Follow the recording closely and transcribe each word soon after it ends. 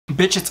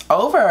Bitch, it's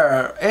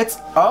over. It's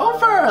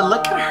over.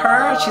 Look at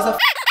her. She's a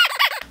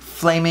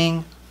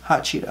flaming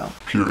hot Cheeto.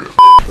 Period.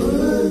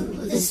 Ooh,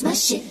 this is my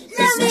shit.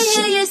 Let me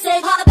hear you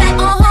say, holla back,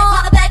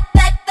 holla back,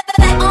 back,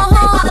 back,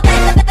 holla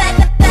back, back,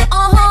 back, back,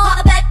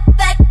 holla back,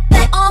 back,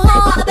 back,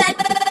 holla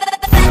back,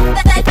 back,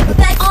 back,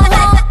 back,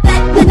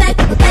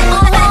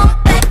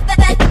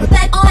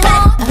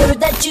 I heard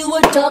that you were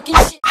talking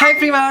shit. Hi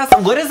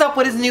Primas, what is up,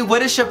 what is new,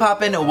 what is shit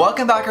poppin'?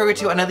 Welcome back over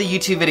to another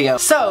YouTube video.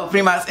 So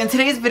Primas, in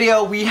today's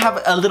video we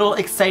have a little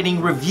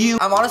exciting review.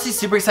 I'm honestly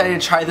super excited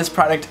to try this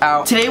product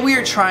out. Today we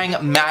are trying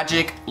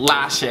Magic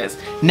Lashes.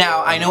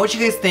 Now I know what you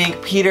guys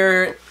think,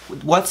 Peter,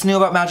 what's new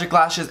about magic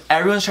lashes?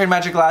 Everyone's trying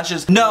magic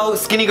lashes. No,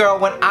 skinny girl,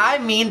 when I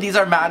mean these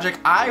are magic,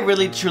 I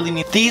really truly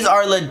mean these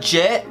are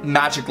legit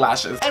magic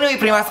lashes. Anyway,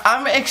 Primas,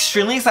 I'm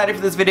extremely excited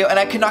for this video and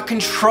I cannot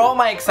control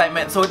my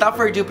excitement. So without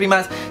further ado,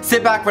 Primas,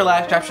 sit back,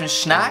 relax, grab some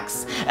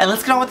snacks, and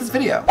let's get on with this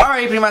video.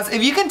 Alright, Primas,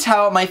 if you can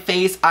tell, my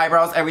face,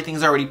 eyebrows,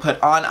 everything's already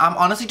put on. I'm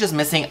honestly just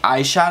missing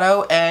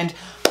eyeshadow and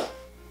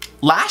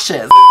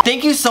lashes.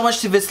 Thank you so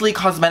much to Vicily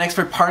Cosmetics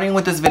for partnering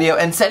with this video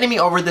and sending me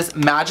over this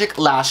magic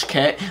lash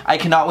kit. I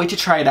cannot wait to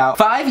try it out.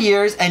 5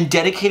 years and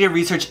dedicated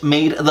research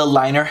made the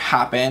liner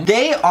happen.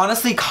 They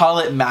honestly call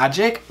it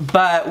magic,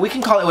 but we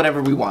can call it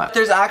whatever we want.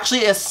 There's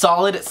actually a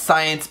solid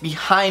science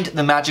behind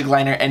the magic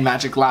liner and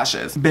magic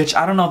lashes. Bitch,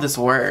 I don't know this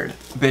word.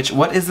 Bitch,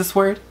 what is this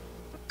word?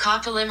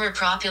 Copolymer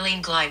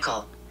propylene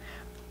glycol.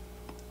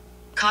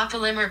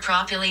 Copolymer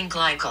propylene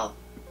glycol.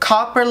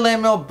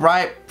 Copolymer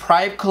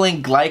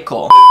propylene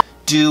glycol.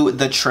 Do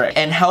the trick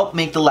and help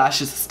make the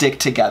lashes stick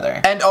together.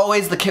 And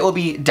always, the kit will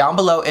be down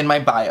below in my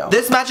bio.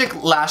 This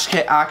magic lash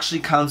kit actually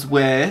comes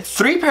with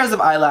 3 pairs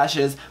of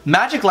eyelashes,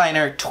 magic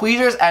liner,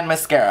 tweezers, and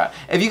mascara.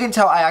 If you can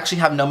tell, I actually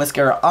have no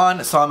mascara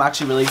on, so I'm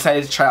actually really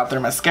excited to try out their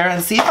mascara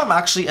and see if I'm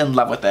actually in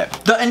love with it.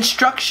 The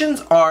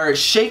instructions are: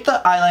 shake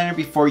the eyeliner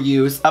before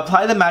use,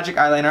 apply the magic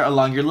eyeliner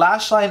along your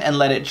lash line and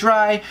let it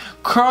dry,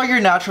 curl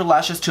your natural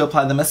lashes to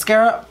apply the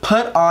mascara,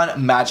 put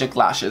on magic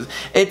lashes.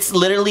 It's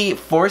literally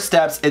 4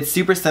 steps. It's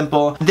super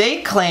simple.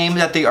 They claim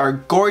that they are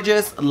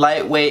gorgeous,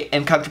 lightweight,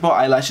 and comfortable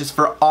eyelashes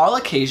for all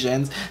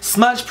occasions,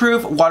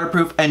 smudge-proof,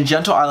 waterproof, and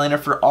gentle eyeliner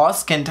for all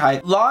skin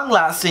types,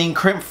 long-lasting,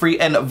 crimp-free,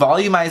 and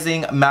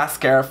volumizing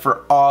mascara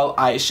for all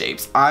eye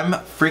shapes. I'm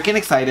freaking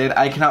excited.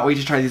 I cannot wait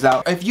to try these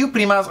out. If you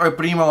primas or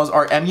primos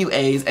or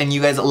MUAs and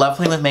you guys love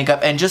playing with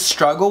makeup and just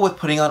struggle with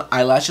putting on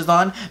eyelashes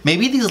on,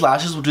 maybe these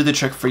lashes will do the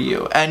trick for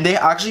you. And they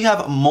actually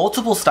have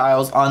multiple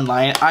styles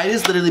online. I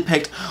just literally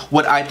picked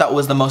what I thought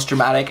was the most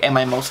dramatic and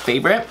my most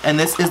favorite, and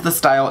this is the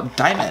style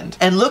Diamond.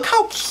 And look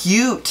how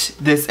cute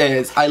this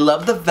is. I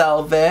love the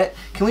velvet.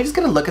 Can we just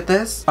get a look at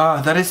this?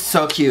 Oh, that is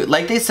so cute.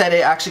 Like they said,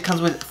 it actually comes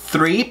with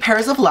 3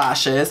 pairs of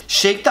lashes.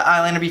 Shake the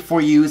eyeliner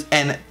before use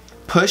and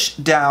push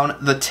down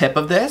the tip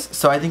of this.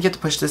 So I think you have to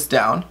push this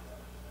down.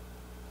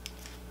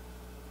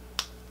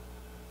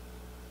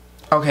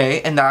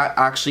 Okay, and that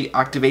actually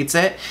activates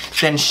it.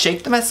 Then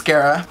shake the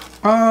mascara.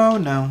 Oh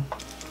no.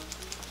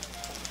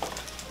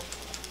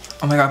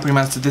 Oh my god,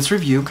 Primas, did this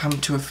review come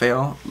to a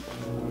fail?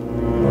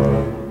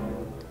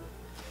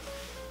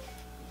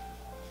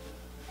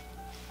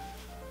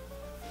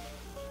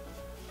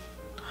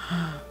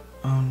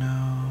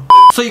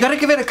 So you gotta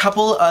give it a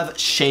couple of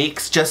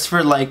shakes just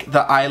for like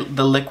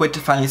the liquid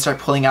to finally start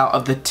pulling out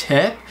of the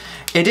tip.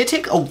 It did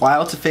take a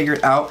while to figure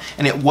it out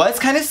and it was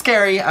kind of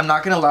scary, I'm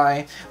not gonna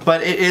lie,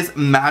 but it is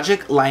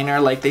magic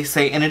liner like they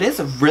say, and it is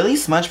really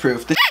smudge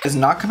proof. This is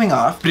not coming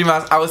off.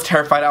 Primas, I was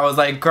terrified. I was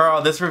like,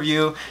 girl, this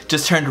review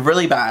just turned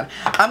really bad.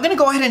 I'm gonna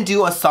go ahead and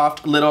do a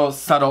soft little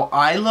subtle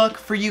eye look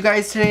for you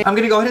guys today. I'm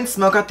gonna go ahead and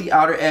smoke out the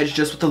outer edge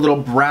just with a little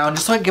brown,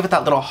 just so I can give it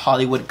that little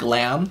Hollywood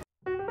glam.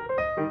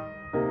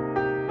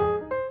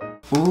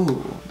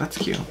 Ooh, that's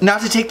cute. Now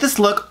to take this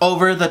look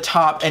over the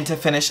top and to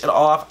finish it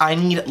off, I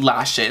need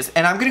lashes.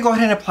 And I'm gonna go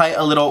ahead and apply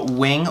a little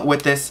wing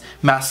with this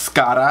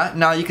mascara.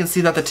 Now you can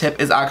see that the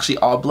tip is actually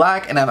all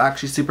black and I'm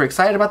actually super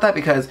excited about that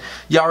because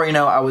y'all already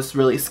know I was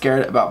really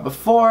scared about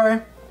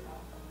before.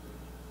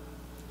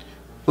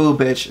 Ooh,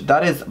 bitch,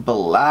 that is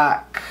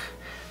black.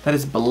 That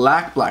is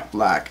black, black,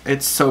 black.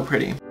 It's so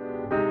pretty.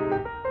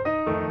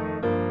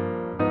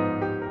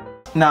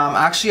 Now, I'm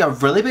actually a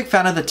really big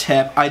fan of the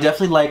tip. I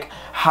definitely like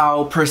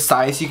how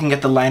precise you can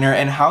get the liner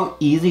and how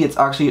easy it's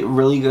actually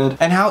really good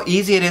and how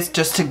easy it is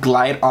just to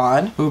glide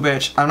on. Ooh,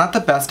 bitch, I'm not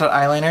the best at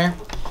eyeliner,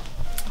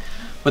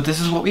 but this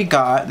is what we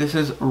got. This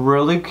is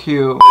really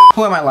cute.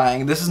 Who am I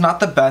lying? This is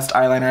not the best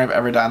eyeliner I've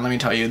ever done, let me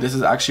tell you. This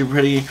is actually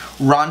pretty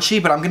raunchy,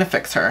 but I'm gonna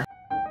fix her.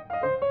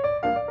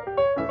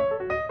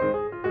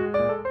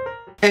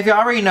 If you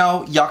already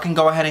know, y'all can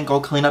go ahead and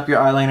go clean up your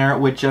eyeliner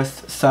with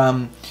just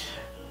some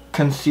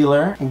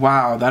concealer.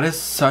 Wow, that is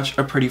such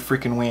a pretty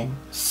freaking wing.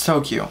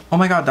 So cute. Oh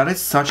my god, that is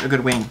such a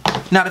good wing.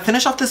 Now to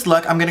finish off this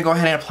look, I'm gonna go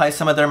ahead and apply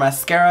some of their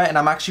mascara, and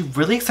I'm actually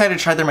really excited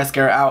to try their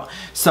mascara out.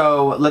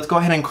 So let's go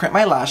ahead and crimp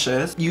my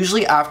lashes.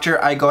 Usually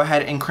after I go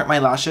ahead and crimp my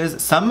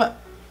lashes, some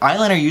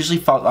eyeliner usually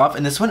falls off,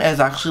 and this one is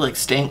actually like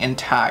staying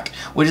intact,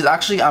 which is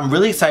actually I'm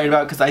really excited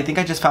about because I think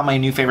I just found my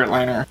new favorite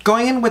liner.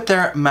 Going in with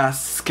their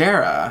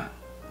mascara.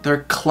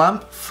 They're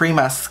clump-free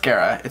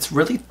mascara. It's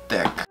really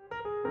thick.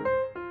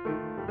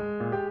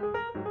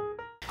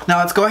 Now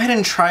let's go ahead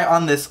and try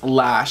on this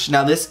lash.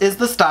 Now this is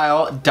the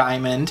style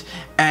Diamond,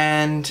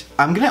 and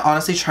I'm gonna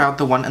honestly try out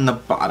the one in the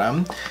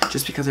bottom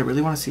just because I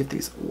really want to see if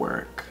these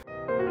work.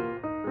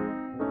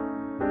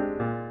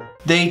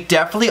 They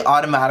definitely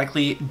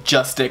automatically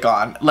just stick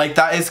on. Like,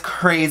 that is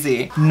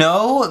crazy.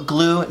 No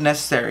glue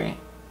necessary.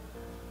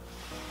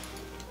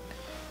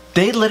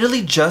 They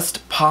literally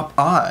just pop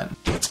on.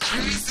 That's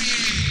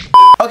crazy.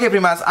 Okay,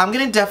 primas, I'm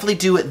gonna definitely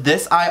do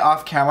this eye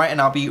off camera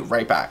and I'll be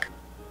right back.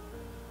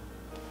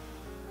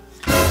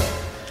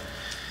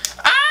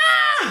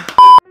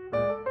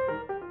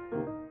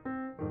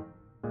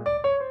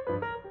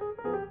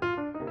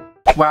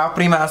 Wow,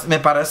 primas, me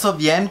parece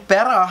bien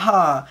perra,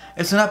 huh?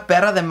 Es una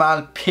perra de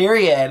mal,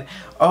 period.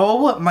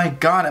 Oh my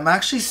god, I'm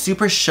actually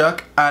super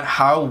shook at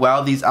how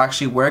well these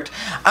actually worked.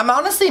 I'm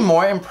honestly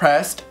more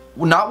impressed,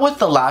 not with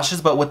the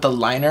lashes, but with the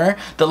liner.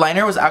 The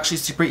liner was actually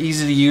super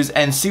easy to use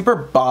and super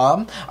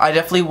bomb. I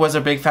definitely was a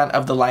big fan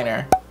of the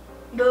liner.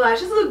 The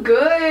lashes look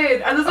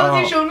good. Are those the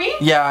ones you showed me?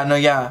 Yeah, no,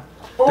 yeah.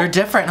 They're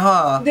different,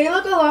 huh? They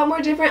look a lot more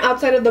different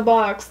outside of the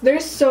box. They're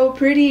so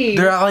pretty.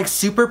 They're like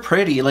super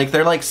pretty. Like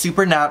they're like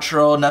super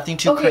natural, nothing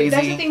too crazy. Okay,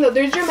 that's the thing though.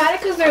 They're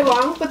dramatic because they're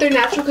long, but they're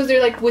natural because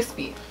they're like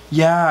wispy.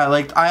 Yeah,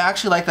 like I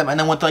actually like them. And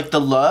then with like the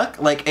look,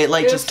 like it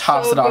like just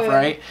tops it off,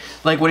 right?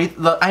 Like what do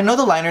you, I know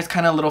the liner's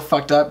kind of a little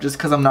fucked up just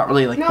because I'm not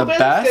really like the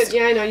best good.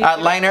 Yeah, I know.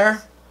 At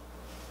liner,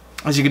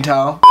 as you can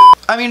tell.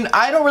 I mean,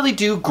 I don't really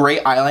do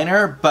great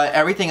eyeliner, but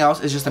everything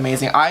else is just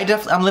amazing.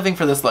 I'm living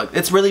for this look.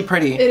 It's really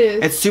pretty. It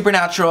is. It's super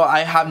natural.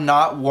 I have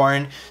not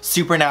worn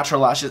super natural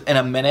lashes in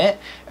a minute,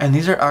 and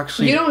these are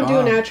actually You don't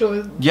do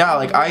natural. Yeah,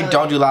 like I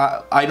don't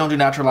do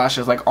natural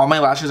lashes. Like all my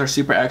lashes are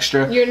super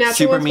extra. Your natural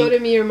super ones go to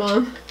me or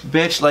mom.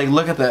 Bitch, like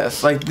look at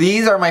this. Like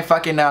these are my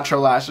fucking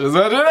natural lashes.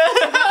 Look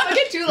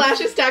at two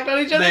lashes stacked on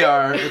each other. They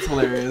are. It's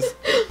hilarious.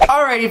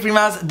 Alrighty,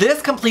 primas,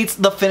 this completes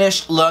the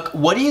finished look.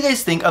 What do you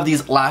guys think of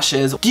these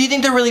lashes? Do you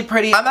think they're really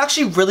pretty? I'm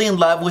actually really in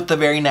love with the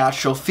very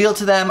natural feel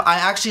to them. I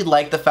actually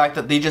like the fact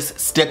that they just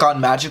stick on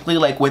magically,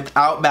 like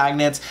without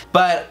magnets.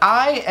 But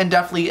I am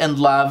definitely in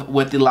love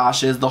with the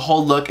lashes. The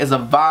whole look is a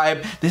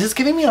vibe. This is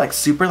giving me like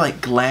super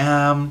like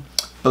glam,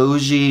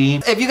 bougie.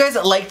 If you guys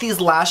like these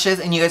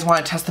lashes and you guys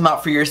want to test them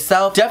out for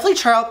yourself, definitely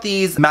try out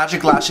these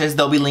magic lashes.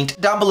 They'll be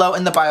linked down below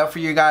in the bio for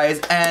you guys.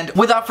 And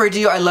without further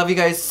ado, I love you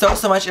guys so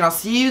much, and I'll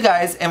see you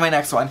guys in my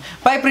next one.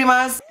 Bye,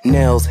 primas!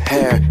 Nails,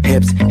 hair,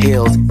 hips,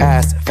 heels,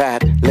 ass,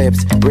 fat,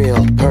 lips,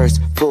 real, purse,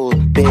 full,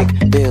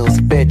 big bills,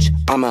 bitch,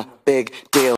 I'm a big deal.